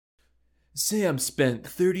Sam spent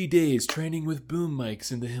 30 days training with boom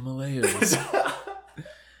mics in the Himalayas.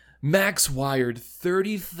 Max wired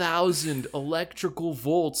 30,000 electrical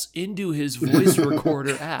volts into his voice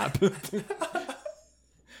recorder app.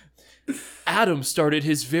 Adam started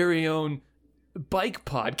his very own bike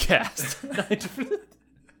podcast.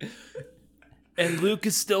 And Luke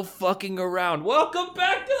is still fucking around. Welcome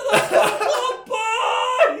back to the Football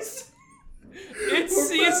Boys! It's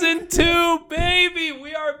season 2, baby!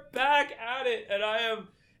 We are back at it, and I am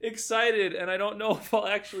excited, and I don't know if I'll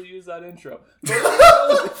actually use that intro.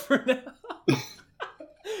 But for now.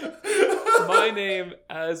 My name,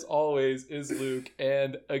 as always, is Luke,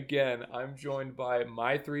 and again, I'm joined by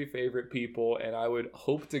my 3 favorite people, and I would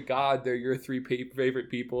hope to God they're your 3 favorite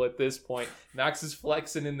people at this point. Max is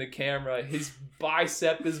flexing in the camera. His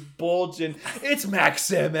bicep is bulging. It's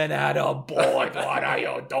Maxim and Adam. Boy, what are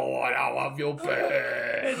you doing? How have you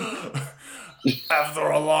been? After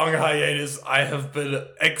a long hiatus, I have been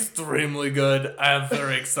extremely good. I am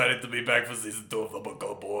very excited to be back for season 2 of the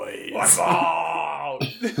Buckle Boys.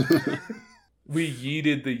 We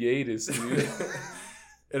yeeted the hiatus, dude.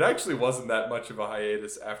 It actually wasn't that much of a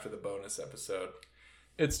hiatus after the bonus episode.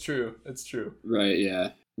 It's true. It's true. Right,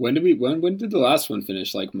 yeah. When did the last one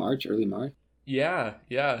finish? Like March, early March? Yeah.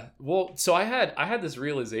 Well, so I had this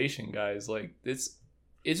realization, guys. Like,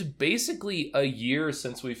 it's basically a year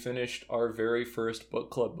since we finished our very first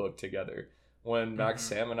book club book together. When Max,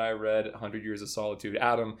 Sam, and I read 100 Years of Solitude.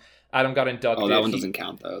 Adam got inducted. Oh, that one doesn't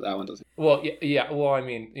count, though. That one doesn't. Well, yeah. Well, I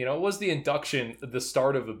mean, it was the induction, the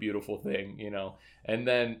start of a beautiful thing, And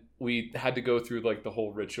then we had to go through, like, the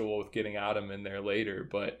whole ritual with getting Adam in there later.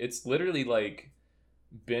 But it's literally, like,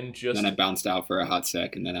 been just... Then I bounced out for a hot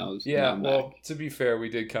sec, and then I was... Yeah, well, back. To be fair, we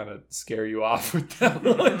did kind of scare you off with that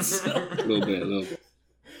one. So. A little bit.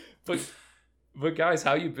 But guys,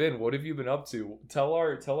 how you been? What have you been up to? Tell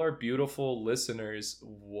our beautiful listeners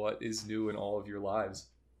what is new in all of your lives.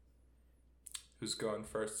 Who's going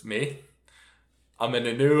first? Me? I'm in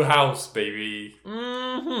a new house, baby.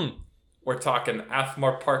 Mm-hmm. We're talking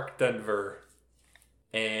Athmar Park, Denver.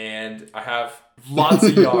 And I have lots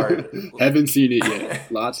of yard. Haven't seen it yet.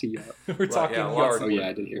 Lots of yard. We're talking yard. Oh, yeah,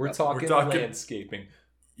 I did hear We're talking landscaping.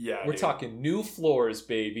 Yeah, we're talking new floors,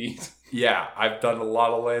 baby. Yeah, I've done a lot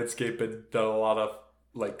of landscaping, done a lot of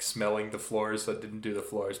like smelling the floors. I didn't do the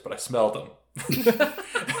floors, but I smelled them.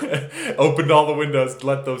 Opened all the windows,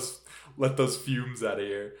 let those fumes out of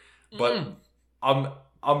here. But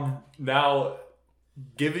I'm now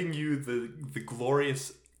giving you the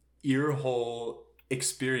glorious earhole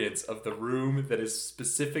experience of the room that is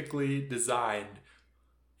specifically designed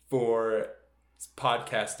for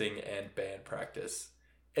podcasting and band practice.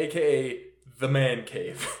 AKA the man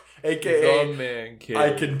cave. AKA the man cave.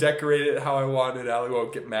 I can decorate it how I want and Allie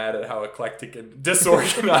won't get mad at how eclectic and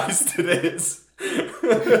disorganized it is.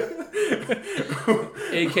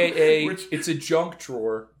 AKA it's a junk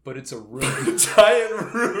drawer, but it's a room. A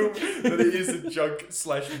giant room that is a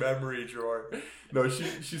junk/memory drawer. No,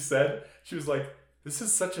 she said, she was like, this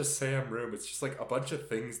is such a Sam room. It's just like a bunch of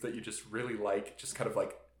things that you just really like, just kind of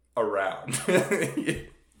like around.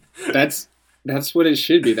 That's what it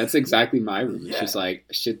should be. That's exactly my room. It's just like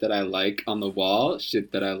shit that I like on the wall,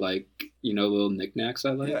 shit that I like, little knickknacks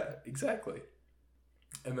I like. Yeah, exactly.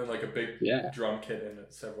 And then like a big drum kit and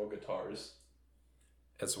several guitars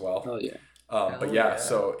as well. Oh yeah. But yeah,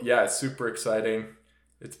 so yeah, it's super exciting.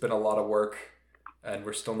 It's been a lot of work and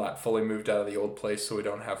we're still not fully moved out of the old place, so we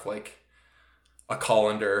don't have like a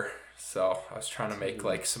colander. So I was trying to make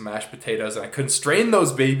like some mashed potatoes and I couldn't strain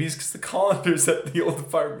those babies because the colander's at the old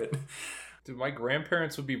apartment. Dude, my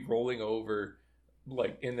grandparents would be rolling over,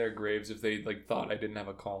 like, in their graves if they, like, thought I didn't have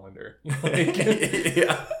a colander. Like,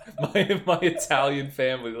 yeah. My Italian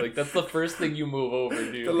family, like, that's the first thing you move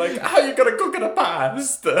over, dude. They're like, how you gonna cook in a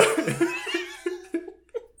pasta?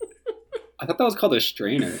 I thought that was called a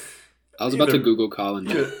strainer. I was about to Google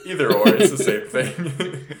colander. Either or, it's the same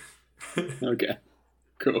thing. Okay,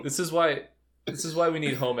 cool. This is why we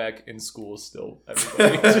need home ec in school still,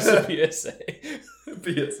 everybody. Just a PSA.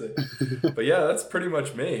 PSA. But yeah, that's pretty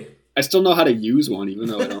much me. I still know how to use one, even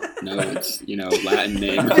though I don't know its, Latin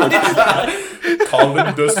name.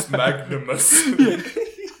 Colindus magnimus.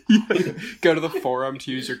 Go to the forum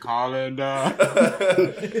to use your colander.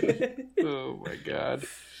 Oh my god.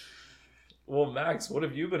 Well, Max, what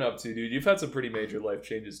have you been up to, dude? You've had some pretty major life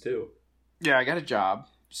changes too. Yeah, I got a job,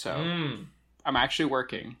 so I'm actually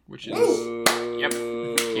working, which is yep.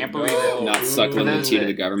 Can't believe it. Not sucking the tea to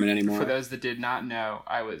the government anymore. For those that did not know,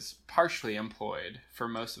 I was partially employed for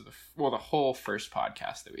most of the whole first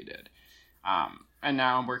podcast that we did. And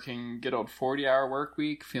now I'm working good old 40-hour work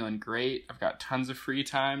week, feeling great. I've got tons of free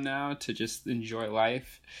time now to just enjoy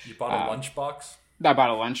life. You bought a lunchbox? I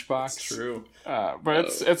bought a lunchbox. It's true.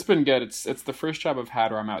 But it's been good. It's the first job I've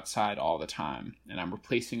had where I'm outside all the time, and I'm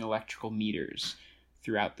replacing electrical meters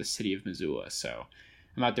throughout the city of Missoula. So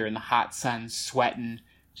I'm out there in the hot sun, sweating,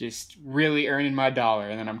 just really earning my dollar,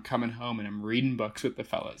 and then I'm coming home and I'm reading books with the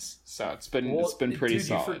fellas. So it's been pretty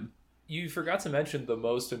solid. You forgot to mention the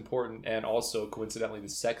most important and also coincidentally the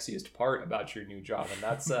sexiest part about your new job, and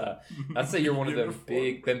that's that you're one of them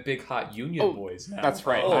big hot union boys now. That's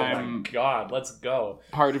right. Oh I'm my God, let's go.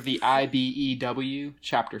 part of the IBEW,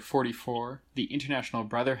 Chapter 44, the International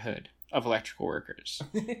Brotherhood of Electrical Workers.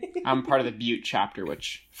 I'm part of the Butte chapter,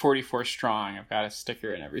 which 44 strong. I've got a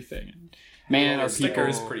sticker and everything. Man, our sticker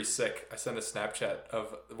is people... pretty sick. I sent a Snapchat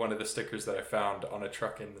of one of the stickers that I found on a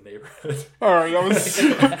truck in the neighborhood. All right, that was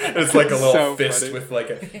It's like a little so fist funny. with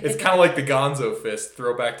it's kind of like the Gonzo fist,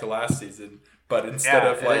 throwback to last season. But instead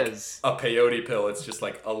of like a peyote pill, it's just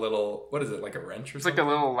like a little, what is it, like a wrench or It's something?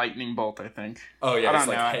 like a little lightning bolt, I think. Oh yeah, I it's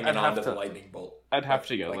don't like know. hanging I'd have onto the to- lightning bolt. I'd have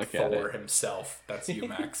to go like look Thor at it. himself. That's you,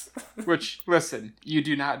 Max. Which, listen, you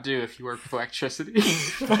do not do if you work with electricity.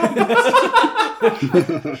 That's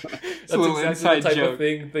a little exactly inside the type joke. of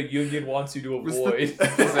thing the union wants you to avoid.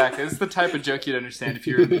 Exactly. It's the type of joke you'd understand if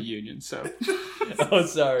you were in the union, so. Oh,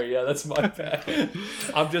 sorry. Yeah, that's my bad.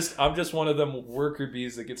 I'm just one of them worker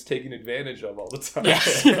bees that gets taken advantage of all the time.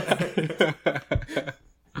 Yes.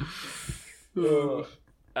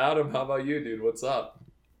 Adam, how about you, dude? What's up?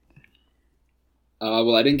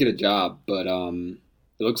 Well, I didn't get a job, but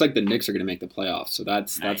it looks like the Knicks are going to make the playoffs, so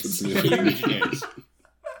that's what's new. Huge news.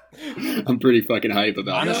 I'm pretty fucking hype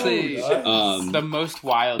about Honestly, that. Nice. the most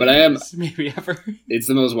wild but I am- news maybe ever. It's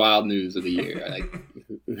the most wild news of the year.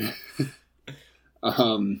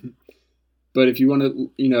 But if you want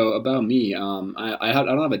to, about me, I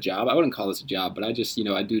don't have a job. I wouldn't call this a job, but I just,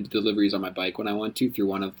 I do deliveries on my bike when I want to through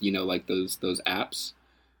one of, like those apps.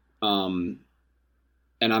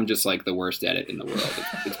 And I'm just like the worst at it in the world.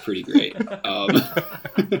 It's pretty great.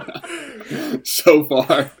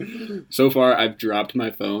 So far, I've dropped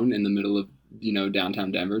my phone in the middle of,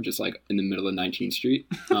 downtown Denver, just like in the middle of 19th Street.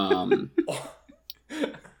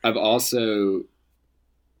 I've also,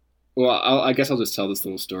 I guess I'll just tell this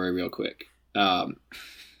little story real quick. I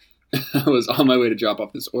was on my way to drop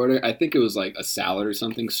off this order. I think it was like a salad or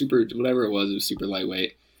something, whatever it was super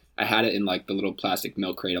lightweight. I had it in like the little plastic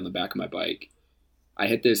milk crate on the back of my bike. I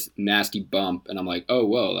hit this nasty bump and I'm like, oh,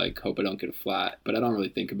 whoa, like hope I don't get a flat, but I don't really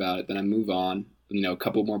think about it. Then I move on, a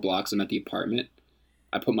couple more blocks. I'm at the apartment.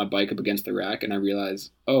 I put my bike up against the rack and I realize,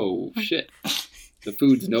 oh shit, the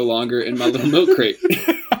food's no longer in my little milk crate.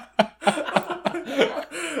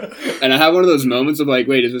 And I have one of those moments of like,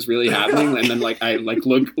 wait, is this really happening? And then like I like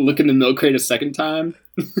look in the milk crate a second time.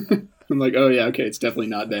 I'm like, oh yeah, okay, it's definitely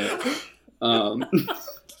not there.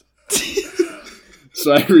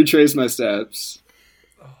 So I retrace my steps.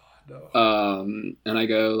 And I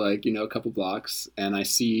go like, a couple blocks and I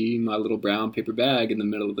see my little brown paper bag in the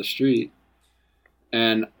middle of the street.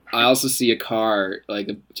 And I also see a car, like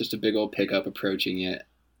just a big old pickup approaching it.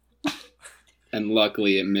 And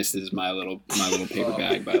luckily it misses my little paper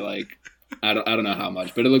bag by like, I don't know how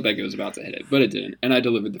much, but it looked like it was about to hit it, but it didn't. And I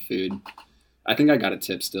delivered the food. I think I got a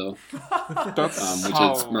tip still, which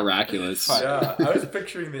is miraculous. Yeah, I was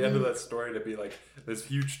picturing the end of that story to be like this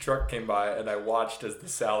huge truck came by and I watched as the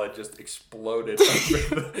salad just exploded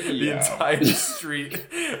over the entire street.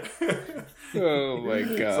 Oh my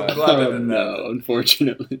god! So I'm glad I didn't no, have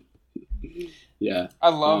unfortunately. Yeah. I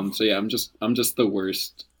love. So yeah, I'm just the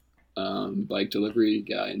worst bike delivery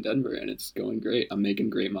guy in Denver, and it's going great. I'm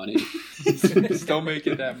making great money. Still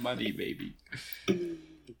making that money, baby.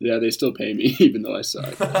 Yeah, they still pay me even though I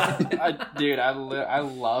suck. Dude, I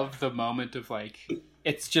love the moment of like,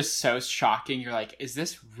 it's just so shocking. You're like, is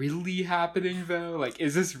this really happening though? Like,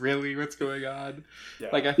 is this really what's going on? Yeah.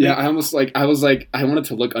 Like, I think, I was like, I wanted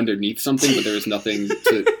to look underneath something, but there was nothing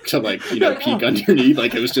to like, peek underneath.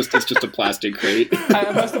 Like it's just a plastic crate.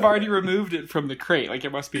 I must have already removed it from the crate. Like,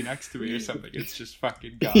 it must be next to me or something. It's just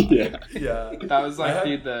fucking gone. Yeah. Yeah. That was like,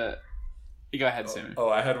 dude, Go ahead, Sammy. Oh,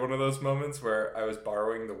 I had one of those moments where I was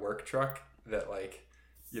borrowing the work truck that like,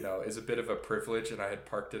 is a bit of a privilege, and I had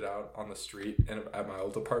parked it out on the street at my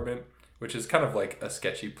old apartment, which is kind of like a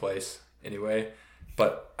sketchy place anyway.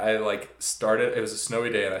 But I like started, it was a snowy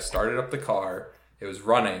day, and I started up the car. It was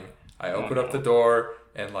running. I opened up the door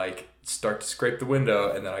and like start to scrape the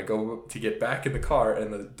window, and then I go to get back in the car,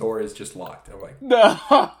 and the door is just locked. I'm like, No.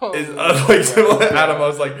 Adam, I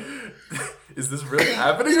was like, is this really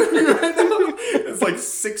happening right now? It's like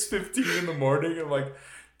 6:15 in the morning. I'm like,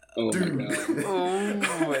 Oh Dude. my god.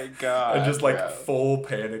 Oh my god. And just like bro. full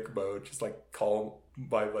panic mode. Just like call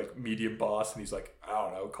my like medium boss, and he's like, I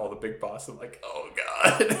don't know, call the big boss. I'm like, oh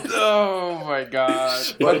god. Oh my god.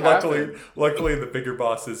 But What luckily, the bigger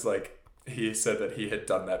boss is like, he said that he had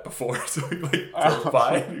done that before, so he like Oh. drove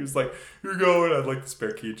by and he was like, "You're going." I'd like the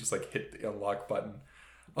spare key, just like hit the unlock button.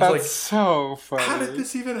 I That's was so funny. like, "How did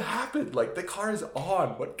this even happen? Like the car is on.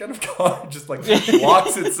 What kind of car just like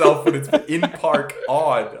locks itself when it's in park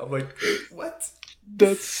on?" I'm like, "What?"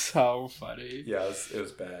 That's so funny. Yeah, it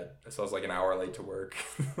was bad. So I was like an hour late to work.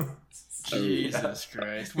 Jesus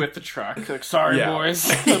Christ. With the truck. Like, sorry, Yeah. boys.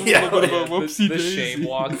 Yeah, A little bit of a the whoopsie the daisy. shame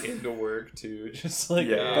walk into work too, just like,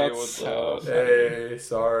 Yeah. hey, That's what's so up? Hey,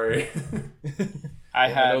 sorry. I I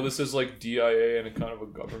know had this is like DIA and a kind of a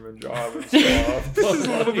government job and stuff. This is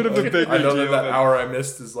a little bit of a bigger I know deal that than- hour I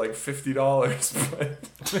missed is like $50, but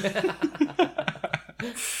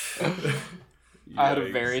I had a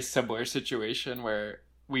Yikes. very similar situation where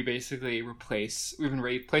we've been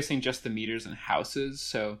replacing just the meters in houses,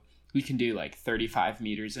 so we can do like 35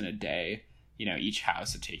 meters in a day. You know, each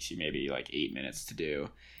house, it takes you maybe like 8 minutes to do.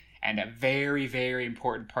 And a very, very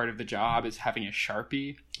important part of the job is having a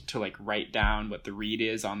Sharpie to like write down what the read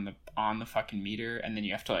is on the fucking meter, and then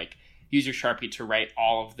you have to like use your Sharpie to write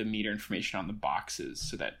all of the meter information on the boxes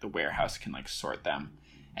so that the warehouse can like sort them.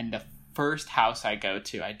 And the first house I go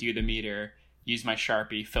to, I do the meter, use my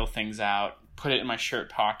Sharpie, fill things out, put it in my shirt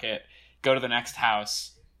pocket, go to the next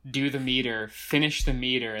house, do the meter, finish the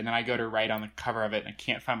meter, and then I go to write on the cover of it and I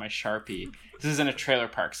can't find my Sharpie. This is in a trailer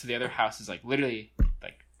park, so the other house is like literally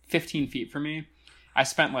like 15 feet from me. I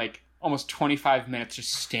spent like almost 25 minutes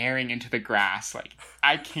just staring into the grass. Like,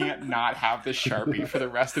 I can't not have this Sharpie for the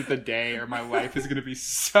rest of the day or my life is going to be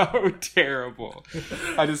so terrible.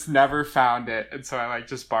 I just never found it. And so I like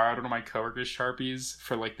just borrowed one of my coworkers' Sharpies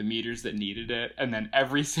for like the meters that needed it. And then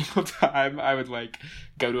every single time I would like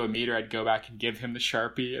go to a meter, I'd go back and give him the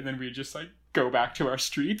Sharpie. And then we'd just like go back to our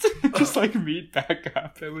streets and just like meet back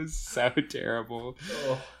up. It was so terrible.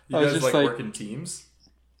 you I was guys just like like- work in teams?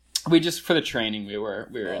 We just, for the training, we were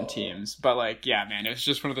in teams. But like, yeah, man, it was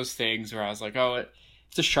just one of those things where I was like, oh,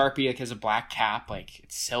 it's a Sharpie, like, has a black cap, like,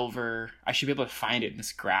 it's silver. I should be able to find it in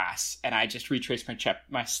this grass. And I just retraced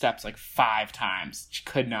my steps like 5 times.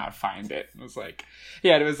 Could not find it. It was like,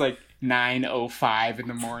 yeah, it was like 9:05 in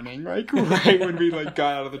the morning, like right when we like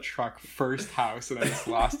got out of the truck, first house, and I just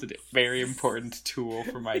lost a very important tool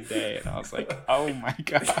for my day. And I was like, oh my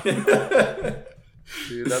god.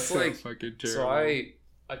 Dude, that's So like fucking terrible. so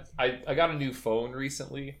I got a new phone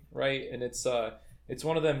recently, right? And it's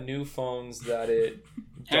one of them new phones that it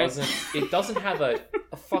doesn't have a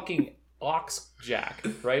fucking aux jack,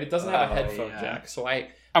 right? It doesn't have a Oh, headphone yeah. jack. So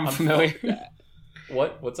I'm familiar.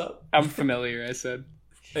 what's up? I'm familiar, I said.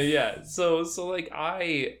 Yeah, so like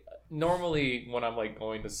I normally when I'm like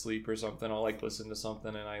going to sleep or something, I'll like listen to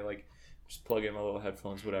something and I like just plug in my little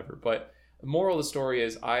headphones, whatever. But the moral of the story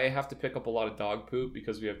is I have to pick up a lot of dog poop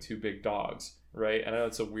because we have 2 big dogs, right? I know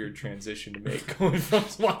it's a weird transition to make going from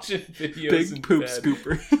watching videos in Big poop bed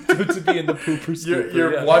scooper. to be in the pooper scooper.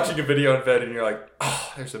 You're yeah. watching a video in bed and you're like,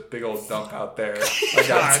 oh, there's a big old dump out there. I God,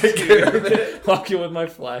 gotta take care of it. Walking with my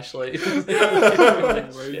flashlight.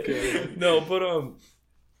 God. No, but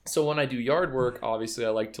so when I do yard work, obviously I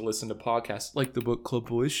like to listen to podcasts like the Book Club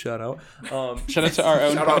Boys. Shout out. Shout out to our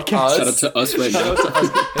own Shout out podcast. us. Shout out to us right Shout now. out to us.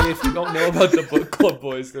 Hey, if you don't know about the Book Club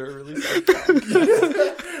Boys, they're a really fun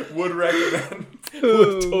podcast. Would recommend.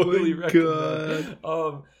 Would totally recommend.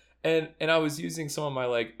 And I was using some of my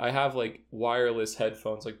like I have like wireless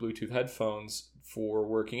headphones, like Bluetooth headphones for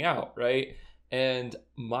working out, right? And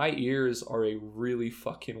my ears are a really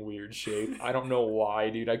fucking weird shape. I don't know why,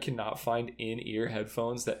 dude. I cannot find in-ear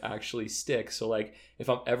headphones that actually stick. So, like, if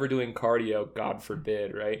I'm ever doing cardio, God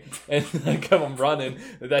forbid, right? And, like, if I'm running,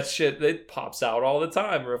 that shit, it pops out all the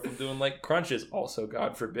time. Or if I'm doing, like, crunches, also,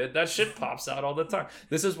 God forbid, that shit pops out all the time.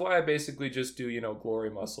 This is why I basically just do,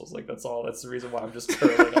 glory muscles. Like, that's all. That's the reason why I'm just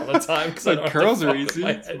curling all the time. Because Like, curls are easy.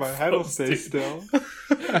 My head will stay still.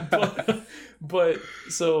 still. but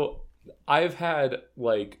so I've had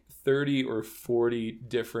like 30 or 40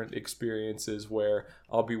 different experiences where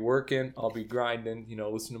I'll be working, I'll be grinding,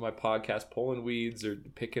 listening to my podcast, pulling weeds or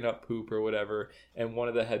picking up poop or whatever, and one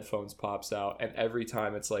of the headphones pops out, and every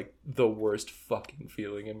time it's like the worst fucking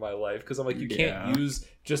feeling in my life because I'm like, you can't use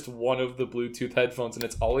just one of the Bluetooth headphones, and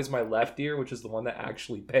it's always my left ear, which is the one that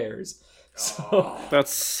actually pairs. So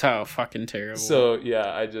That's so fucking terrible. So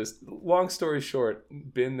yeah, long story short,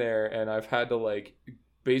 been there, and I've had to like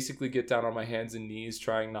basically get down on my hands and knees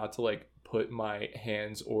trying not to like put my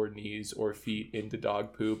hands or knees or feet into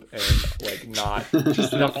dog poop and like not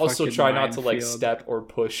Just and that also fucking try not to like minefield. step or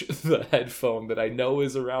push the headphone that I know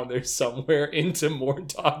is around there somewhere into more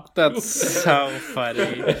dog poop. That's so funny.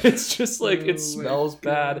 It's just like Oh it my smells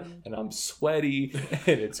bad God. and I'm sweaty and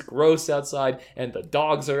it's gross outside and the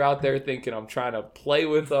dogs are out there thinking I'm trying to play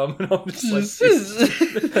with them and I'm just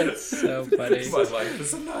like That's so funny. My life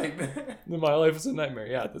is a nightmare. my life is a nightmare.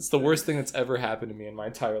 Yeah, that's the worst thing that's ever happened to me in my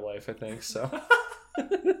entire life, I think. So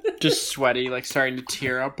Just sweaty, like starting to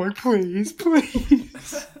tear up. Like, please,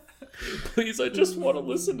 please. please, I just want to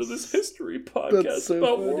listen to this history podcast That's so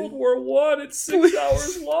about funny. World War One. It's 6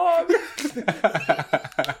 hours long.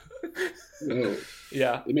 Whoa.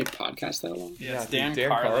 Yeah. They make podcasts that long? Yeah, it's dude, Dan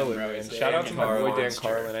Carlin, bro. man. It's Shout out to Dan my boy Carlin, Dan that's true.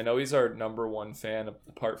 Carlin. I know he's our number one fan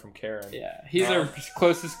apart from Karen. Yeah, he's our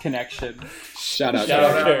closest connection. Shout out. Shout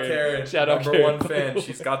out to Karen. Karen. Shout out Number Karen. one fan.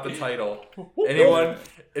 She's got the title. Anyone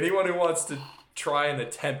who wants to try and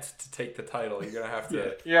attempt to take the title, you're gonna have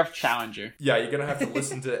to. You have Challenger. Yeah, you're gonna have to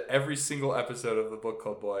listen to every single episode of the Book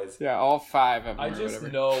Club Boys. Yeah, all 5 of them. I or just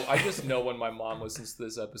whatever. know when my mom listens to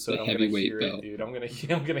this episode, The I'm gonna heavyweight hear belt. it, dude. I'm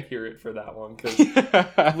gonna hear it for that one because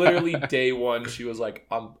literally day one she was like,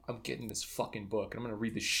 I'm getting this fucking book and I'm gonna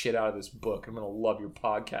read the shit out of this book. I'm gonna love your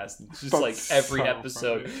podcast. And it's just That's like every so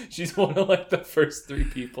episode funny. she's one of like the first 3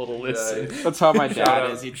 people to listen. That's how my dad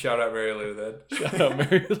Shout is. He out, shout out Mary Lou then. Shout out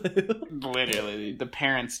Mary Lou. literally the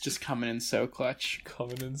parents just coming in so clutch.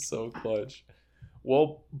 Coming in so clutch.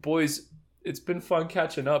 Well, boys, it's been fun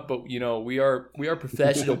catching up, but we are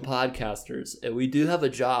professional podcasters and we do have a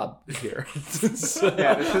job here. So-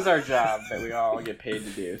 Yeah, this is our job that we all get paid to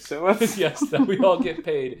do. So let's yes, that we all get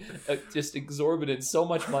paid just exorbitant, so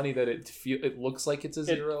much money that it looks like it's a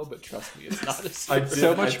zero, but trust me, it's not a zero.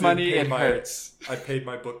 so much money it hurts. I paid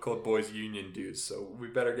my Book Club Boys union dues, so we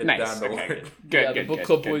better get Nice. down to Okay, work. good. Yeah, Good. the Book good,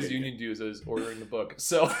 Club good, Boys good, union dues is ordering the book.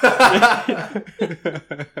 So,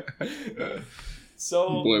 good.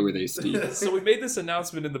 so Boy, were they steep. So we made this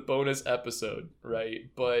announcement in the bonus episode, right?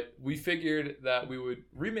 But we figured that we would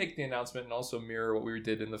remake the announcement and also mirror what we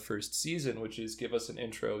did in the first season, which is give us an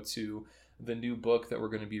intro to the new book that we're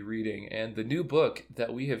going to be reading. And the new book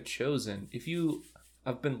that we have chosen, if you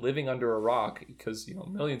have been living under a rock, because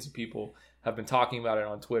millions of people have been talking about it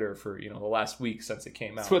on Twitter for the last week since it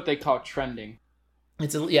came out. That's what they call trending.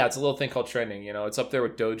 It's a little thing called trending. It's up there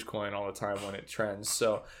with Dogecoin all the time when it trends.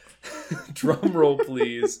 So, drum roll,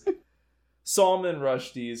 please. Salman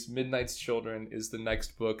Rushdie's Midnight's Children is the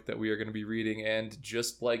next book that we are going to be reading, and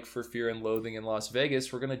just like for Fear and Loathing in Las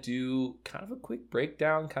Vegas, we're going to do kind of a quick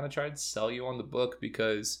breakdown, kind of try and sell you on the book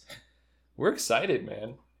because we're excited,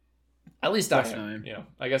 man. At least I am. Definitely.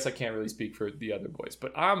 I guess I can't really speak for the other boys,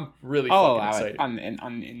 but I'm really I'll fucking allow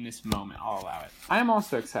excited. it in this moment. I'll allow it. I am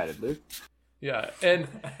also excited, Luke. Yeah, and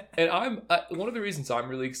I'm one of the reasons I'm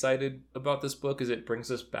really excited about this book is it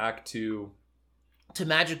brings us back to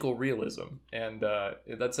magical realism, and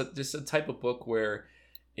that's just a type of book where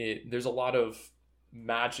there's a lot of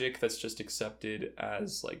magic that's just accepted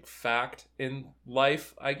as like fact in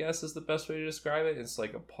life, I guess is the best way to describe it. It's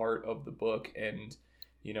like a part of the book, and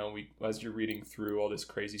as you're reading through, all this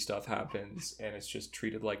crazy stuff happens, and it's just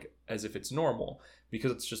treated like as if it's normal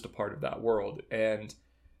because it's just a part of that world. And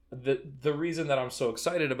the reason that I'm so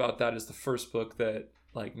excited about that is the first book that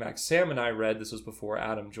like Max Sam and I read. This was before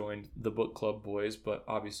Adam joined the Book Club Boys, but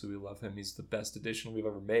obviously we love him. He's the best addition we've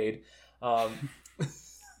ever made.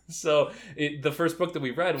 So the first book that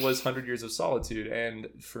we read was 100 Years of Solitude, and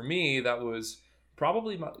for me that was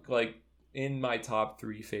probably in my top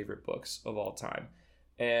 3 favorite books of all time,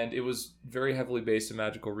 and it was very heavily based in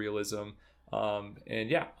magical realism. And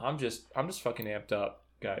yeah, I'm just fucking amped up,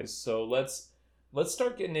 guys. So let's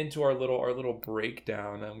start getting into our little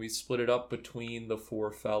breakdown, and we split it up between the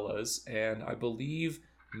 4 fellas, and I believe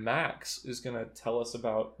Max is going to tell us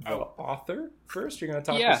about the author first. You're going to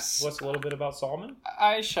talk to us a little bit about Salman?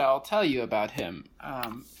 I shall tell you about him.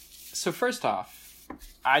 So first off,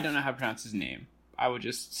 I don't know how to pronounce his name. I will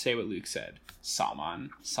just say what Luke said.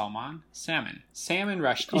 Salman, Salmon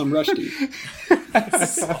Rushdie. Call him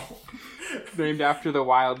Rushdie. Named after the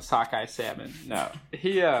wild sockeye salmon. No,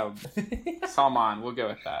 Salman, we'll go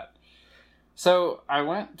with that. So I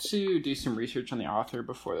went to do some research on the author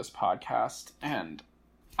before this podcast, and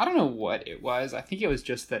I don't know what it was. I think it was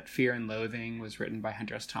just that Fear and Loathing was written by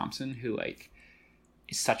Hunter S. Thompson, who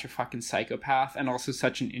is such a fucking psychopath and also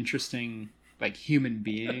such an interesting human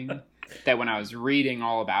being that when I was reading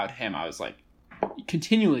all about him, I was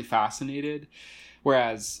continually fascinated.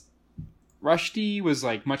 Whereas Rushdie was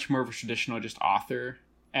much more of a traditional just author,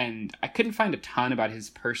 and I couldn't find a ton about his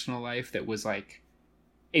personal life that was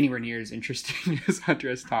anywhere near as interesting as Hunter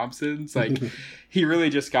S. Thompson's. Like, he really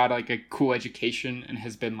just got like a cool education and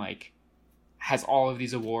has been like, has all of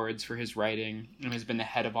these awards for his writing and has been the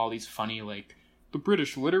head of all these funny, like, the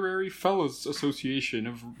British Literary Fellows Association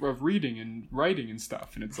of Reading and Writing and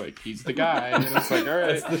stuff. And it's like, he's the guy. And it's like, all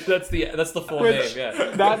right. That's the full name,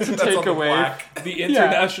 yeah. Not to take away. The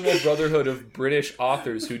International Brotherhood of British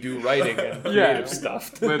Authors Who Do Writing and Creative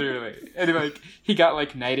Stuff. Literally. And like, he got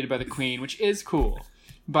like knighted by the Queen, which is cool.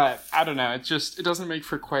 But I don't know. It doesn't make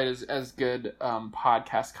for quite as good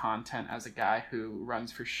podcast content as a guy who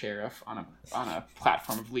runs for sheriff on a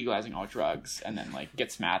platform of legalizing all drugs and then like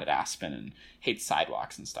gets mad at Aspen and hates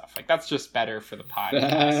sidewalks and stuff. Like, that's just better for the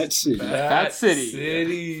podcast. Fat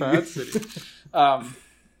City.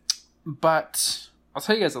 But I'll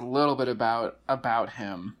tell you guys a little bit about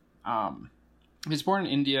him. He was born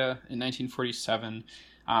in India in 1947,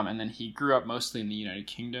 and then he grew up mostly in the United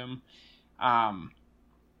Kingdom.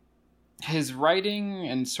 His writing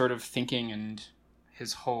and sort of thinking and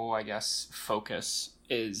his whole, I guess, focus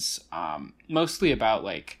is mostly about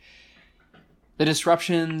like the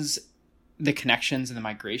disruptions, the connections, and the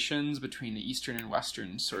migrations between the Eastern and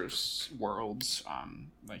Western sort of worlds,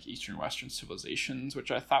 like Eastern and Western civilizations,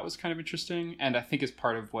 which I thought was kind of interesting, and I think is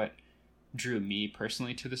part of what drew me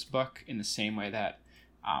personally to this book, in the same way that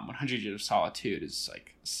 100 Years of Solitude is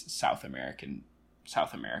like South America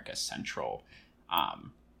central.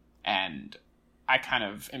 And I kind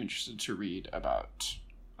of am interested to read about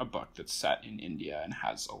a book that's set in India and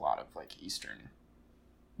has a lot of like Eastern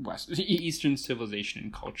civilization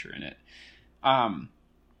and culture in it. Some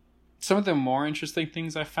of the more interesting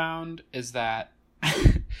things I found is that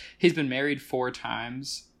he's been married 4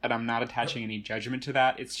 times, and I'm not attaching any judgment to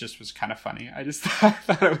that. It's just was kind of funny. I just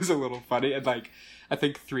thought it was a little funny. And like, I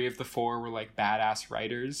think 3 of the 4 were like badass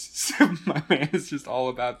writers. So my man is just all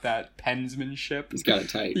about that pensmanship. He's got it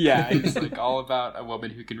tight. Yeah, he's like all about a woman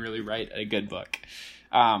who can really write a good book.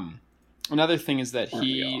 Another thing is that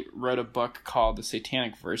he wrote a book called The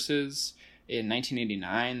Satanic Verses in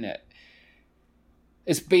 1989 that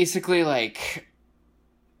is basically like,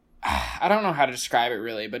 I don't know how to describe it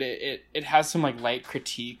really, but it has some like light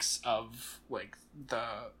critiques of like the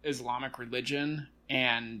Islamic religion,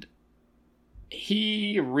 and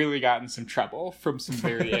he really got in some trouble from some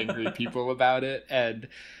very angry people about it. And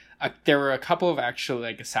there were a couple of actually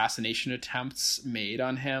like assassination attempts made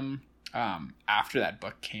on him after that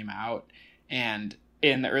book came out. And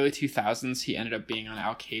in the early 2000s, he ended up being on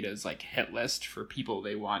Al-Qaeda's like hit list for people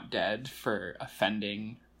they want dead for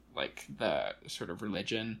offending like the sort of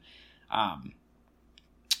religion.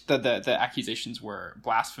 The accusations were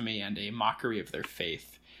blasphemy and a mockery of their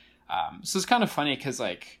faith. So it's kind of funny because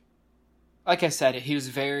like I said, it was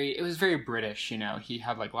very British, you know. He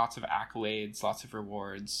had like lots of accolades, lots of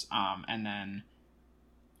rewards, and then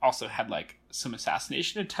also had like some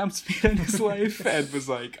assassination attempts made in his life, and was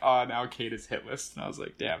like on Al-Qaeda's hit list. And I was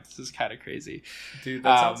like, damn, this is kind of crazy, dude.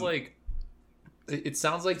 That sounds like it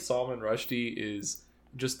sounds like Salman Rushdie is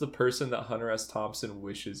just the person that Hunter S. Thompson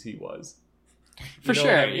wishes he was. For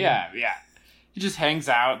sure, I mean? Yeah. He just hangs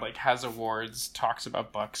out, like has awards, talks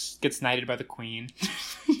about books, gets knighted by the Queen.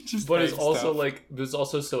 But it's also like, there's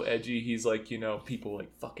also so edgy. He's like, you know, people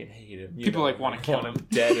like fucking hate him. People like want to kill him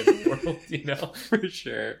dead in the world, you know, for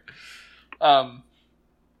sure. And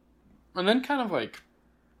then kind of like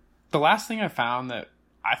the last thing I found that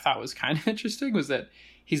I thought was kind of interesting was that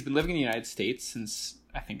he's been living in the United States since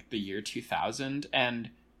I think the year 2000,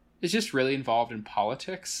 and is just really involved in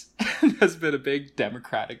politics and has been a big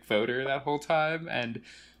Democratic voter that whole time. And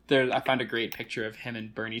I found a great picture of him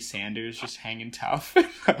and Bernie Sanders just hanging tough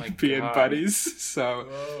and being buddies. So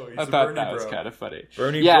I thought that was kind of funny.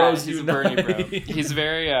 Bernie bros, he's a Bernie bro. He's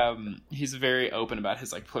very open about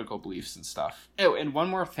his like political beliefs and stuff. Oh, and one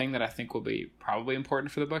more thing that I think will be probably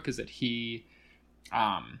important for the book is that he,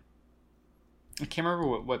 I can't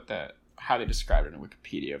remember how they described it in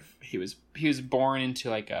Wikipedia. He was born into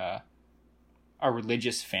like a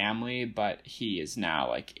religious family, but he is now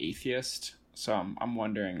like atheist. So I'm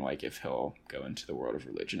wondering like if he'll go into the world of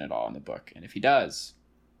religion at all in the book. And if he does,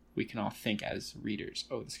 we can all think as readers,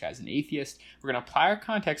 oh, this guy's an atheist. We're going to apply our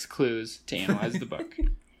context clues to analyze the book.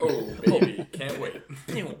 Oh, baby. Can't wait.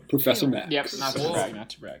 Professor Max. Yep, not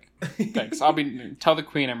to brag. Thanks. Tell the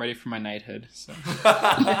Queen I'm ready for my knighthood. So,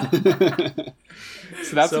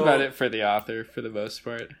 so that's about it for the author for the most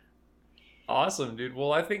part. Awesome, dude.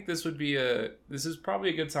 Well, I think this is probably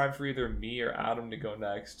a good time for either me or Adam to go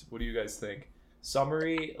next. What do you guys think?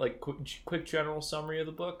 Summary, like quick general summary of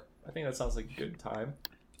the book? I think that sounds like a good time.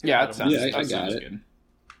 Yeah, I got it. Good.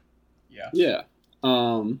 Yeah.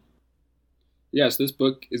 Yes, this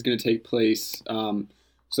book is going to take place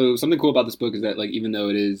So something cool about this book is that, like, even though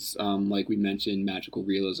it is, like we mentioned, magical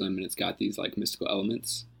realism, and it's got these like mystical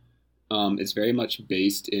elements, it's very much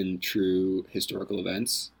based in true historical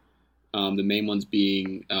events. The main ones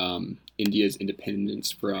being India's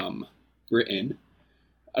independence from Britain.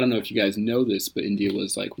 I don't know if you guys know this, but India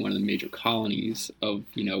was like one of the major colonies of,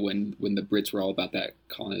 when the Brits were all about that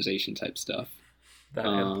colonization type stuff. That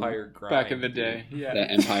empire grind. Back in the day, yeah. That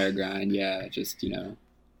empire grind, yeah. Just,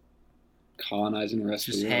 colonizing the rest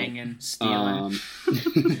of Just the world. hanging, stealing.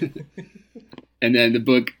 And then the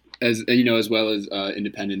book, as well as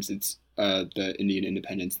independence, it's the Indian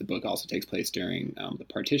independence. The book also takes place during the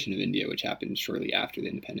partition of India, which happened shortly after the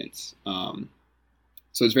independence.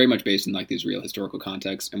 So it's very much based in like these real historical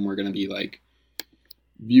contexts, and we're going to be like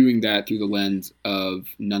viewing that through the lens of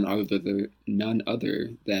none other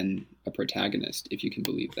than a protagonist, if you can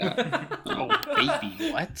believe that. Oh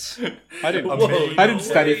baby, what? I didn't Whoa,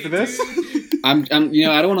 study for this. I'm I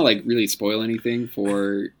don't want to like really spoil anything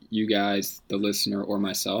for you guys, the listener, or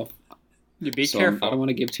myself. You be So careful. I don't want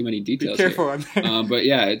to give too many Be details. careful Here. on that. But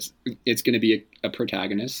yeah, it's going to be a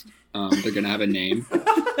protagonist. They're going to have a name.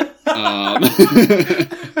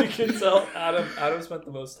 You can tell Adam spent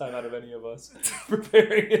the most time out of any of us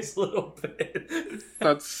preparing his little bit.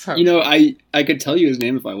 That's I could tell you his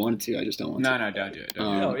name if I wanted to. I just don't want to. No, don't do it.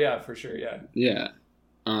 Oh yeah, for sure, yeah. Yeah.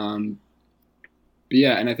 But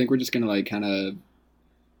yeah, and I think we're just gonna like kind of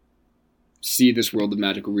see this world of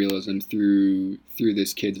magical realism through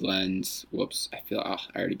this kid's lens. Whoops, I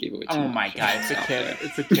already gave away too Oh much. my god, it's a kid.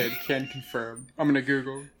 It's a kid. Can confirm. I'm gonna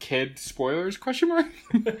Google kid spoilers ?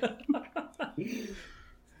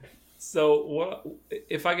 So what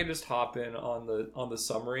if I could just hop in on the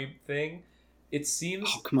summary thing? It seems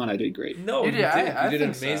Oh come on, I did great. no, You you did. did. I You did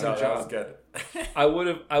an think so. amazing No, that was job. good. I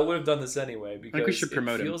would have done this anyway because we should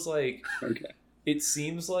promote it him. feels like Okay. it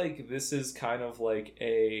seems like this is kind of like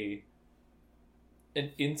an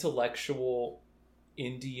intellectual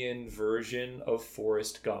Indian version of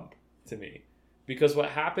Forrest Gump to me. Because what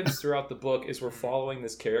happens throughout the book is we're following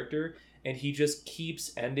this character and he just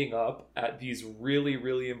keeps ending up at these really,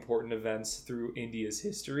 really important events through India's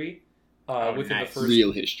history. Within nice. the first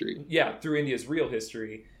Real history. yeah, through India's real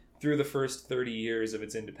history, through the first 30 years of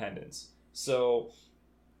its independence. So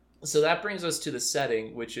that brings us to the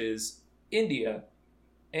setting, which is India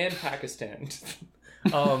and Pakistan.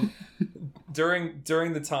 During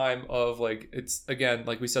the time of like, it's again,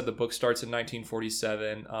 like we said, the book starts in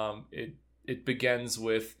 1947. It begins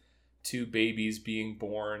with two babies being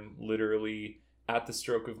born literally at the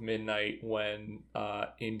stroke of midnight when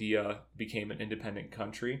India became an independent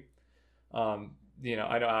country. I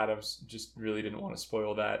know Adams just really didn't want to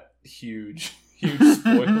spoil that huge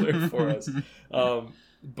spoiler for us.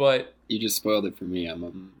 But You just spoiled it for me.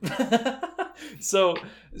 I'm so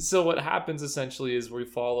what happens essentially is we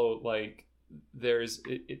follow like there's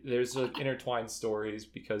like intertwined stories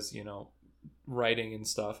because writing and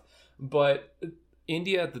stuff. But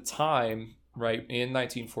India at the time, right, in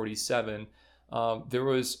 1947, there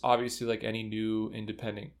was obviously like any new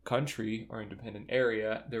independent country or independent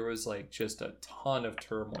area, there was like just a ton of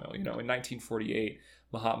turmoil. In 1948,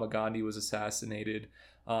 Mahatma Gandhi was assassinated.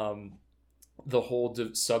 The whole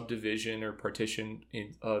subdivision or partition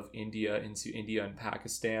of India into India and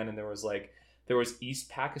Pakistan, and there was East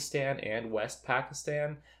Pakistan and West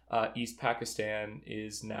Pakistan. East Pakistan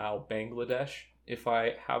is now Bangladesh, if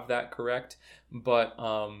I have that correct. But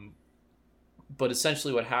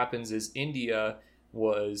essentially what happens is India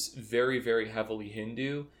was very, very heavily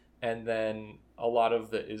Hindu, and then a lot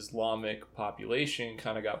of the Islamic population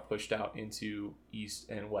kind of got pushed out into East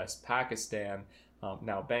and West Pakistan,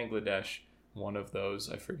 now Bangladesh. One of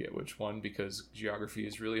those, I forget which one, because geography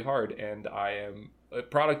is really hard, and I am a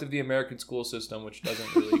product of the American school system, which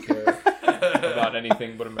doesn't really care about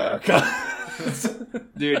anything but America.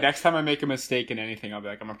 Dude, next time I make a mistake in anything, I'll be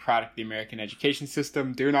like, I'm a product of the American education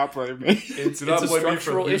system. Do not blame me. It's Do not a blame me for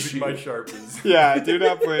structural losing issue. my Sharpies. Yeah, do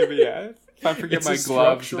not blame me. Yeah. If I forget It's my a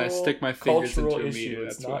gloves and I structural, stick my fingers into cultural a issue. meter,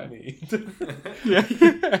 It's that's not why. me. Yeah.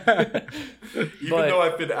 Even But- though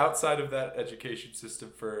I've been outside of that education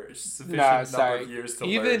system for a sufficient Nah, number sorry. of years to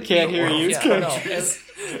Even learn. Can't hear you. Yeah, Can't no, hear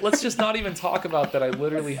and let's just not even talk about that. I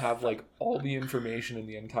literally have like all the information in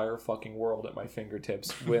the entire fucking world at my fingertips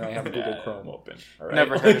when I have Google Yeah. Chrome open. All right?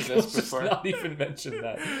 Never heard of Like, this let's just before. Not even mention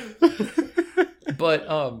that.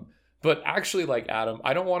 But actually, like Adam,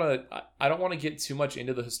 I don't want to get too much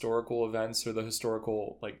into the historical events or the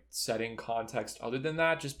historical like setting context. Other than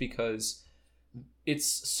that, just because it's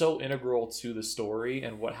so integral to the story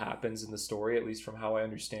and what happens in the story, at least from how I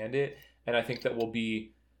understand it. And I think that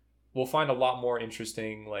we'll find a lot more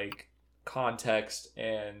interesting like context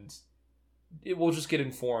and we'll just get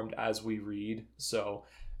informed as we read. So,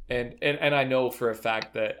 and I know for a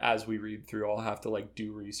fact that as we read through, I'll have to like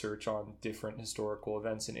do research on different historical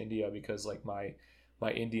events in India, because like my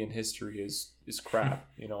Indian history is crap.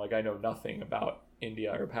 You know, like I know nothing about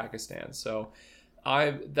India or Pakistan. So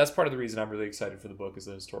that's part of the reason I'm really excited for the book, is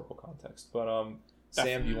the historical context. But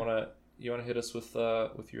Sam, you wanna hit us with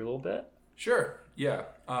your little bit? Sure. Yeah.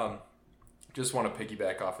 Just want to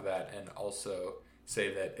piggyback off of that and also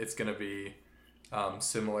say that it's going to be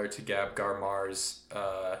similar to Gab Garmar's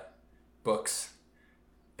books,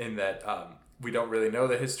 in that we don't really know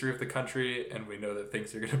the history of the country, and we know that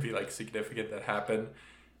things are going to be like significant that happen,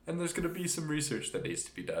 and there's going to be some research that needs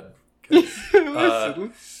to be done.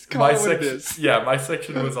 Let's call it what it is. Yeah, my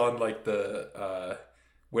section was on like the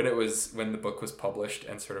when the book was published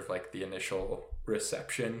and sort of like the initial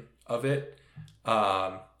reception of it,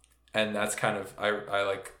 and that's kind of I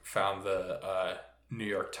like found the New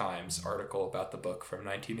York Times article about the book from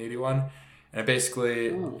 1981, and it basically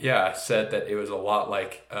said that it was a lot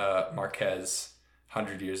like Marquez'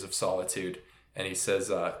 100 Years of Solitude, and he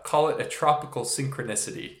says call it a tropical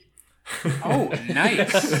synchronicity. Oh,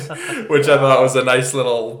 nice. Which I thought was a nice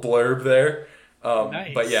little blurb there.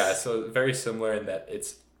 Nice. But yeah, so very similar in that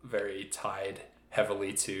it's very tied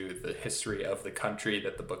heavily to the history of the country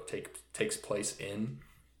that the book takes place in.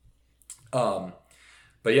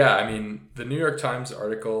 But yeah, I mean, the New York Times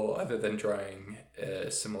article, other than drawing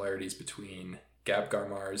similarities between Gab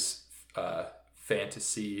Garmar's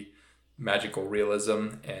fantasy, magical realism,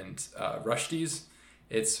 and Rushdie's,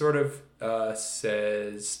 it sort of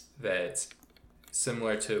says that,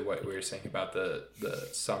 similar to what we were saying about the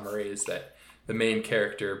summary, is that the main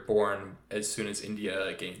character, born as soon as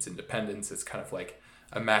India gains independence, is kind of like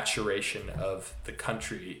a maturation of the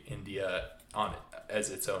country India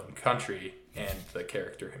as its own country, and the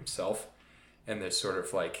character himself. And there's sort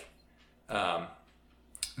of like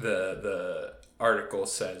the article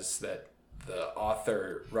says that the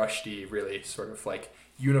author Rushdie really sort of like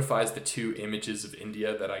unifies the two images of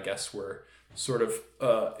India that I guess were sort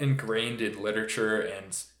of ingrained in literature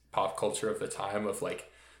and pop culture of the time, of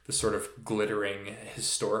like the sort of glittering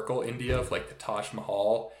historical India of like the Taj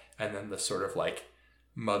Mahal, and then the sort of like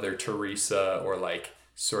Mother Teresa, or like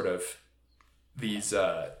sort of these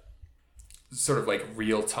sort of like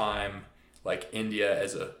real time like India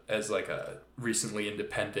as like a recently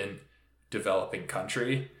independent developing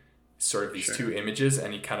country, sort of these two images.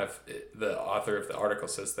 And the author of the article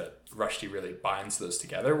says that Rushdie really binds those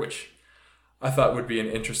together, which I thought would be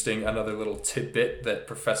another little tidbit that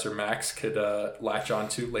Professor Max could latch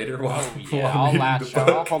onto later while I'll latch on.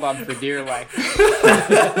 I'll hold on for dear life.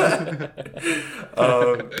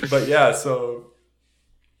 But yeah, so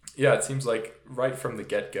yeah, it seems like right from the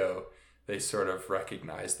get-go, they sort of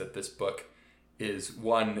recognize that this book is,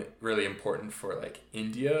 one, really important for like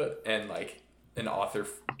India and like an author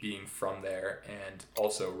being from there, and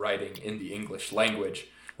also writing in the English language.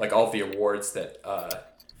 Like all the awards that I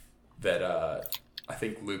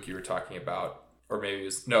think Luke, you were talking about, or maybe it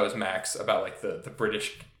was Max, about like the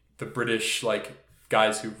British like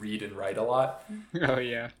guys who read and write a lot. Oh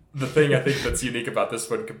yeah. The thing I think that's unique about this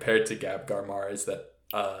one compared to Gab Garmar is that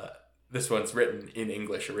this one's written in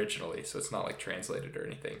English originally, so it's not like translated or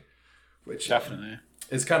anything. Which definitely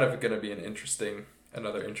is kind of going to be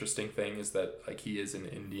another interesting thing, is that like he is an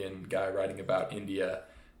Indian guy writing about India,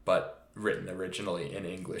 but written originally in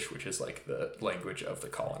English, which is like the language of the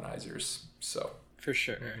colonizers. So for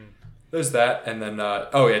sure. There's that. And then I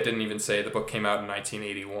didn't even say the book came out in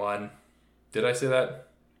 1981. Did I say that?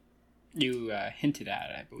 You hinted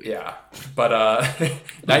at it, I believe. Yeah, but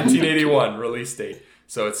 1981 release date.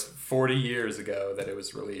 So it's 40 years ago that it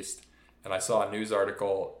was released. And I saw a news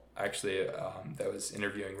article actually that was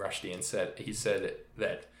interviewing Rushdie, and he said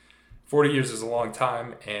that 40 years is a long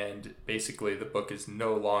time, and basically the book is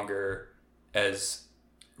no longer as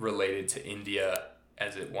related to India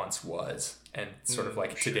as it once was. And sort of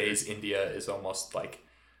like today's India is almost like,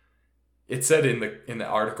 it said in the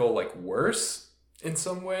article, like worse in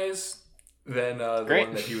some ways than the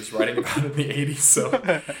one that he was writing about in the 80s.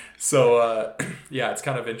 So yeah, it's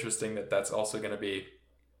kind of interesting that that's also going to be,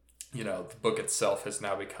 the book itself has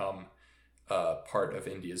now become part of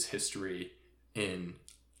India's history in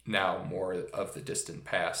now more of the distant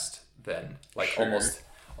past than like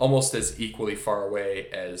almost as equally far away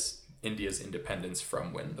as India's independence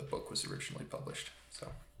from when the book was originally published. So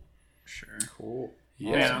sure. Cool.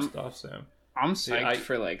 Yeah. Awesome stuff, Sam. I'm psyched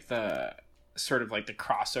for like the sort of like the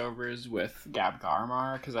crossovers with Gab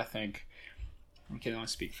Garmar, because I think I can only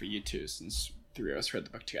speak for you two since three of us read the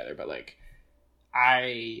book together, but like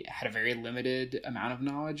I had a very limited amount of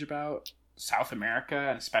knowledge about South America,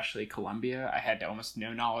 and especially Colombia. I had almost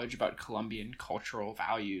no knowledge about Colombian cultural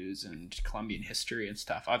values and Colombian history and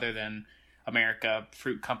stuff, other than America,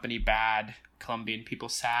 fruit company bad, Colombian people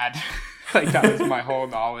sad. Like, that was my whole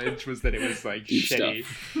knowledge, was that it was like Deep shitty.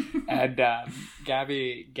 And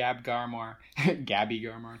Gabby Garmore,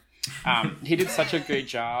 he did such a great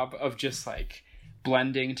job of just like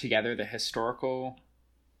blending together the historical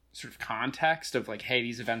sort of context of like, hey,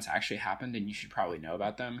 these events actually happened and you should probably know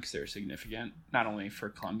about them because they're significant, not only for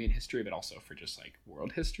Colombian history, but also for just like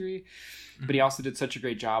world history. Mm-hmm. But he also did such a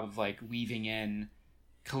great job of like weaving in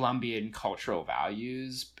Colombian cultural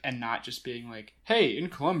values and not just being like, hey, in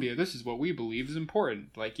Colombia, this is what we believe is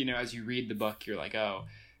important. Like, you know, as you read the book, you're like, oh,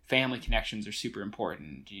 family connections are super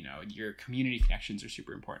important. You know, your community connections are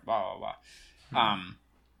super important, blah, blah, blah. Mm-hmm.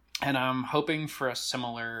 And I'm hoping for a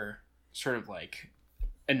similar sort of like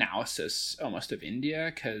analysis almost of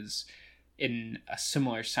India, because in a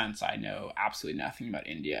similar sense, I know absolutely nothing about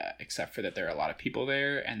India except for that there are a lot of people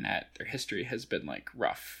there and that their history has been like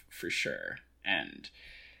rough for sure. And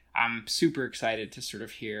I'm super excited to sort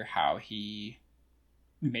of hear how he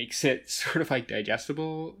makes it sort of like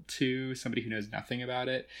digestible to somebody who knows nothing about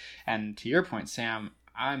it. And to your point, Sam,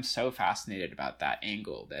 I'm so fascinated about that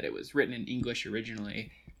angle, that it was written in English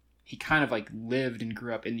originally. He kind of like lived and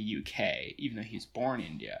grew up in the UK, even though he was born in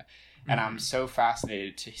India. And I'm so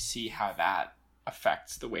fascinated to see how that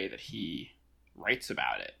affects the way that he writes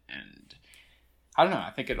about it. And I don't know,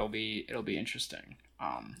 I think it'll be interesting.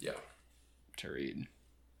 To read.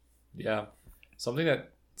 Yeah. Something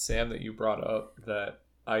that, Sam, that you brought up that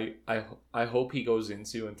I hope he goes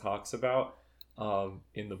into and talks about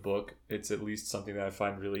in the book. It's at least something that I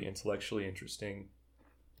find really intellectually interesting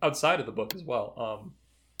outside of the book as well.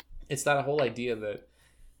 It's that whole idea that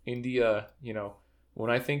India, you know, when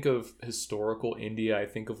I think of historical India, I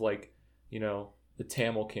think of like, you know, the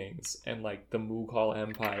Tamil kings and like the Mughal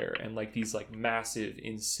Empire and like these like massive,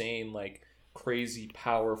 insane, like crazy,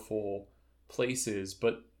 powerful places.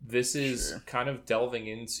 But this is kind of delving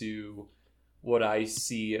into what I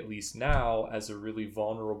see, at least now, as a really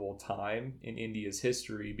vulnerable time in India's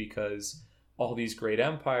history, because all these great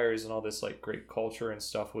empires and all this like great culture and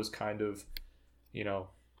stuff was kind of, you know,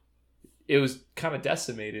 it was kind of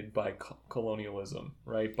decimated by colonialism,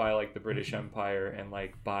 right? By like the British Empire and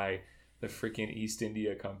like by the freaking East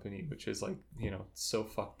India Company, which is like, you know, so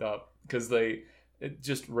fucked up because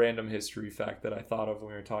just random history fact that I thought of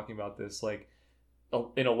when we were talking about this, like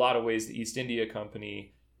in a lot of ways, the East India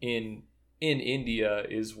Company in India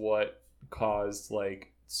is what caused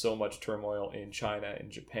like so much turmoil in China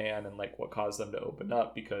and Japan, and like what caused them to open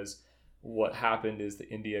up, because what happened is the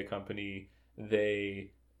India Company,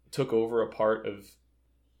 they took over a part of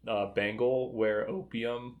Bengal where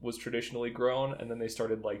opium was traditionally grown, and then they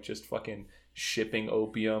started like just fucking shipping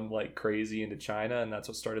opium like crazy into China, and that's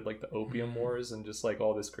what started like the opium wars and just like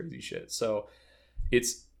all this crazy shit. So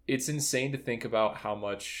it's insane to think about how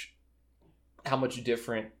much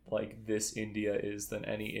different like this India is than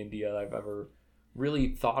any India I've ever really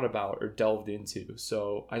thought about or delved into.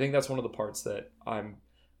 So I think that's one of the parts that I'm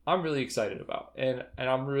really excited about, and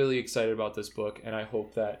I'm really excited about this book, and I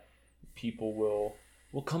hope that people will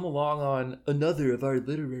come along on another of our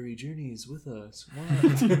literary journeys with us.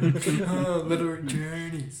 Oh, literary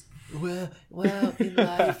journeys. Well, in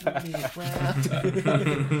life, wow.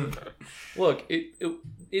 Look,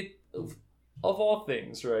 it of all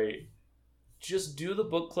things, right? Just do the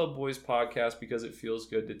Book Club Boys podcast because it feels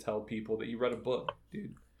good to tell people that you read a book,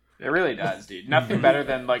 dude. It really does, dude. Nothing better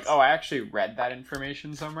than like, oh, I actually read that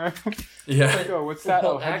information somewhere. Yeah. Like, oh, what's that?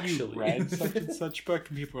 Well, oh, have actually. you read such and such book?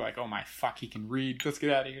 And people are like, oh my fuck, he can read. Let's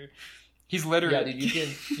get out of here. He's literally. Yeah,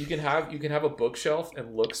 dude. You can have a bookshelf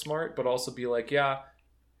and look smart, but also be like, yeah,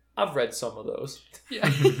 I've read some of those. Yeah,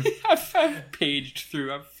 I've paged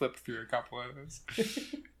through. I've flipped through a couple of those.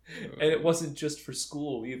 And it wasn't just for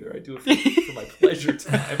school either. I do it for my pleasure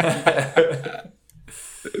time.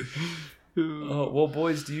 Well,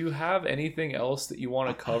 boys, do you have anything else that you want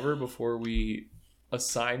to cover before we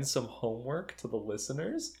assign some homework to the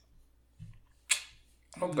listeners?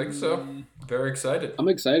 I don't think so. Very excited. I'm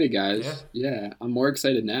excited, guys. Yeah, I'm more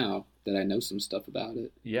excited now that I know some stuff about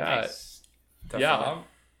it. Yeah, Nice. yeah,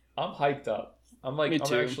 I'm hyped up. I'm Me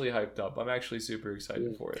too. actually hyped up. I'm actually super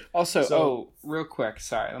excited for it. Also, real quick,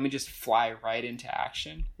 sorry, let me just fly right into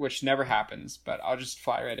action, which never happens, but I'll just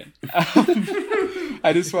fly right in.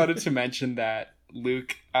 I just wanted to mention that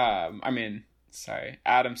Luke, Adam,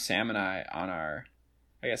 Sam, and I on our,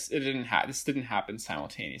 I guess this didn't happen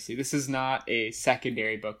simultaneously. This is not a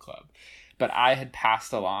secondary book club, but I had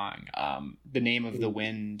passed along the Name of the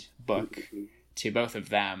Wind book to both of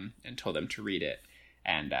them and told them to read it.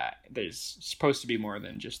 And there's supposed to be more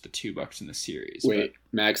than just the 2 books in the series. Wait,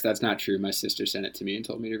 Max, that's not true. My sister sent it to me and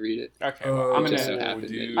told me to read it. Okay, well, I'm just so gonna. happened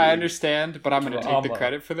that- I understand, but I'm gonna take the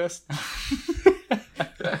credit for this.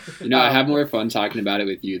 I have more fun talking about it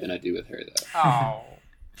with you than I do with her, though. Oh,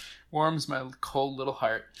 warms my cold little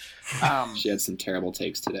heart. She had some terrible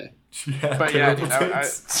takes today. But yeah, I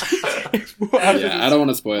don't want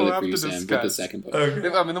to spoil we'll it for you, have to Sam. But the discuss. second book.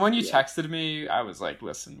 Okay. I mean, the one you texted me, I was like,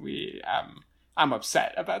 "Listen, I'm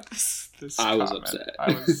upset about this." I was comment. upset.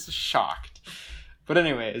 I was shocked. But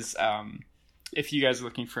anyways, if you guys are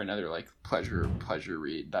looking for another like pleasure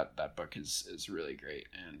read, that book is really great,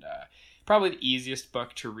 and probably the easiest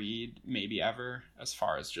book to read maybe ever, as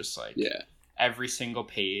far as just like every single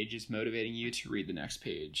page is motivating you to read the next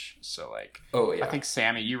page. So like, I think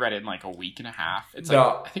Sammy, you read it in like a week and a half. It's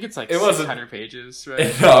I think it's like 600 pages,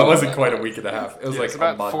 right? No, it wasn't quite a week and a half. It was like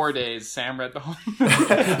about a month. 4 days. Sam read the whole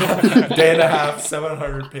Day and a half,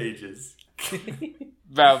 700 pages.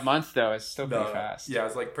 About a month though. It's still pretty fast. Yeah, it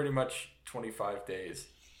was like pretty much 25 days.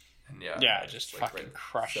 And I just like fucking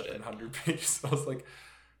crushed 700 pages. I was like,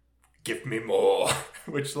 give me more.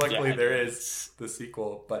 Which luckily there is the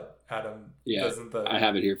sequel, but Adam doesn't. I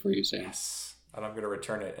have it here for you, Sam. Yes, and I'm gonna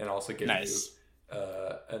return it and also give you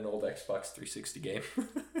an old Xbox 360 game.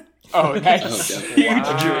 Oh, nice. Oh,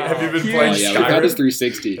 Wow. Have you been playing yeah, Skyrim? we've had this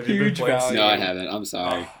 360. Have you been Huge playing value. No, I haven't. I'm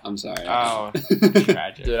sorry. Oh,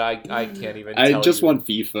 tragic. Dude, I can't even I tell just you. want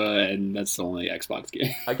FIFA, and that's the only Xbox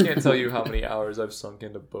game. I can't tell you how many hours I've sunk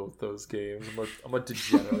into both those games. I'm a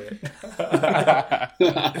degenerate.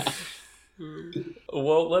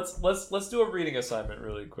 Well, let's do a reading assignment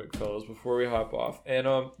really quick, fellas, before we hop off. And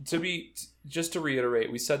just to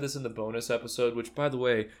reiterate, we said this in the bonus episode, which, by the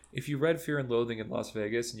way, if you read Fear and Loathing in Las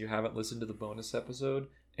Vegas and you haven't listened to the bonus episode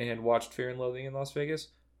and watched Fear and Loathing in Las Vegas,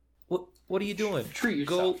 what are you doing? Treat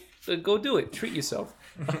yourself. Go do it. Treat yourself.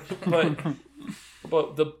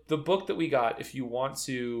 But the book that we got, if you want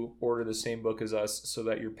to order the same book as us so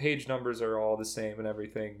that your page numbers are all the same and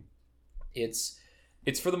everything, it's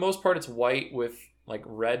for the most part, it's white with like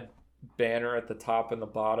red banner at the top and the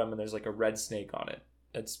bottom, and there's like a red snake on it.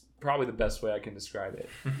 That's probably the best way I can describe it.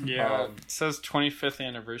 Yeah, it says 25th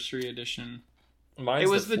anniversary edition. Mine's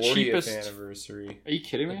It was the 40th cheapest anniversary Are you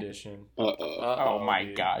kidding me? edition. Oh my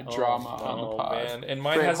dude. God, drama on the pod. Man. And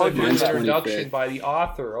mine Great, has a hold new Mine's introduction 25th. by the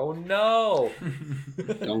author. Oh no!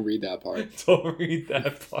 Don't read that part. Don't read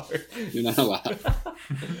that part. You're not allowed.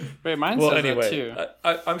 Wait, mine Well, says anyway, that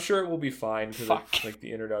too. I'm sure it will be fine because Fuck. like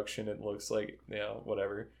the introduction, it looks like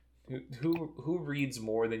whatever. Who reads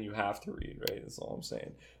more than you have to read, right? That's all I'm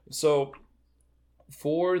saying. So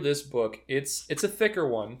for this book, it's a thicker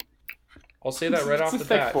one. I'll say that right off the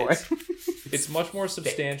bat. It's much more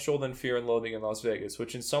substantial than Fear and Loathing in Las Vegas,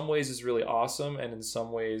 which in some ways is really awesome and in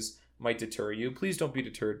some ways might deter you. Please don't be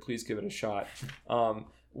deterred. Please give it a shot.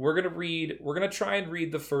 We're gonna try and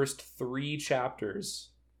read the first 3 chapters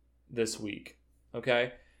this week.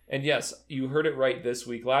 Okay? And yes, you heard it right this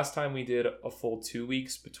week. Last time we did a full 2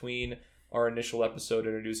 weeks between our initial episode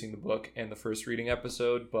introducing the book and the first reading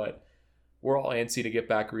episode, but we're all antsy to get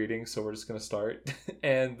back reading, so we're just going to start.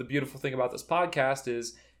 And the beautiful thing about this podcast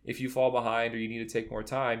is if you fall behind or you need to take more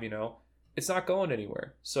time, it's not going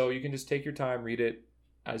anywhere. So you can just take your time, read it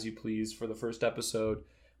as you please. For the first episode,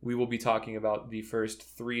 we will be talking about the first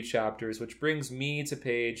 3 chapters, which brings me to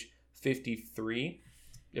page 53,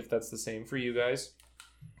 if that's the same for you guys.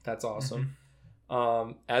 That's awesome.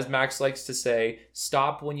 As Max likes to say,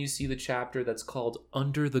 stop when you see the chapter that's called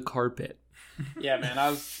Under the Carpet. Yeah, man, I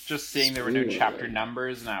was just seeing there were no chapter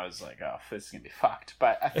numbers, and I was like, oh, this is going to be fucked.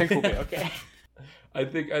 But I think we'll be okay. I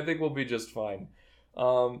think we'll be just fine.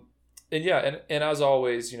 And as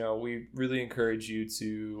always, we really encourage you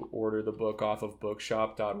to order the book off of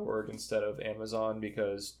bookshop.org instead of Amazon,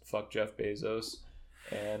 because fuck Jeff Bezos,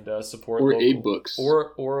 and support Or local, Aid Books.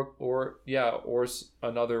 or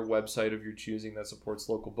another website of your choosing that supports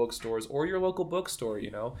local bookstores or your local bookstore.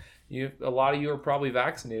 A lot of you are probably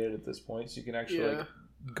vaccinated at this point, so you can actually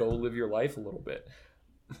go live your life a little bit.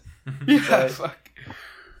 Fuck.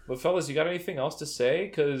 But fellas, you got anything else to say?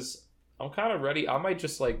 Because I'm kind of ready. I might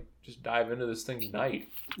just dive into this thing tonight.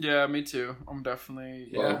 Yeah, me too. I'm definitely...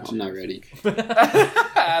 Well, I'm not ready.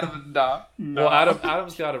 Adam, no. Well,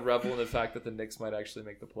 Adam's got to revel in the fact that the Knicks might actually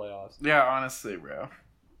make the playoffs. Yeah, honestly, bro.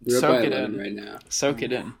 They're up Soak by it 11 in. right now. Soak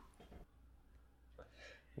it in.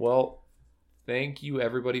 Well, thank you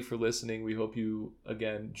everybody for listening. We hope you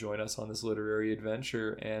again join us on this literary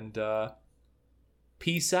adventure, and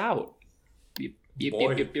peace out. Yep.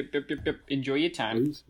 Enjoy your time. Peace.